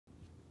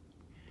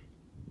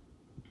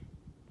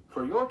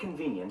For your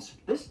convenience,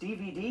 this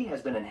DVD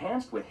has been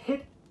enhanced with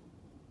hit...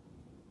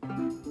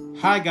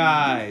 Hi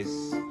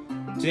guys!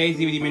 Today's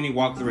DVD mini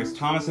walkthrough is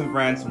Thomas and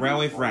Friends,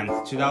 Railway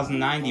Friends,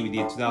 2009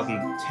 DVD,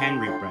 2010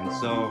 reprint.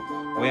 So,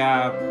 we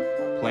have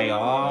play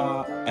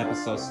all,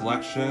 episode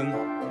selection.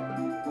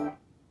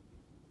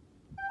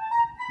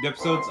 The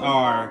episodes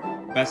are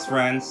Best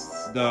Friends,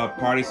 The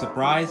Party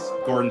Surprise,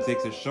 Gordon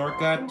takes a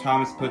shortcut,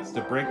 Thomas puts the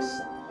brakes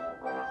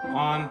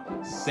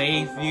on,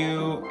 Save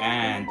You,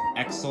 and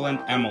Excellent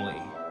Emily.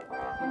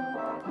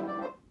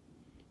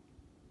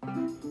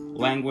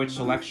 Language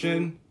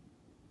selection: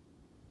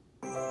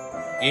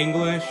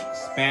 English,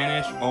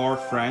 Spanish, or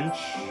French.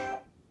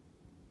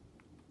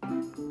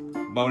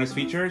 Bonus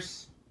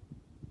features.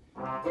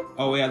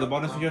 Oh yeah, the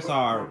bonus features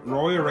are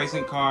Rory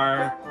Racing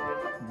Car,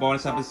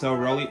 bonus episode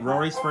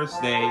Rory's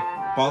First Day,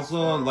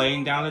 puzzle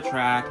laying down the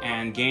track,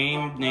 and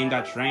game named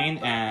that train,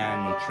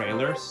 and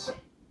trailers.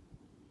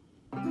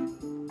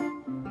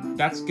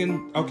 That's gonna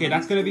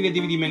be the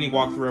DVD mini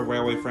walkthrough of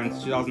Railway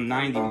Friends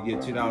 2009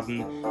 DVD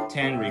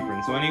 2010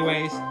 reprint. So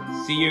anyways,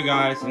 see you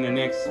guys in the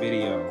next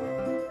video.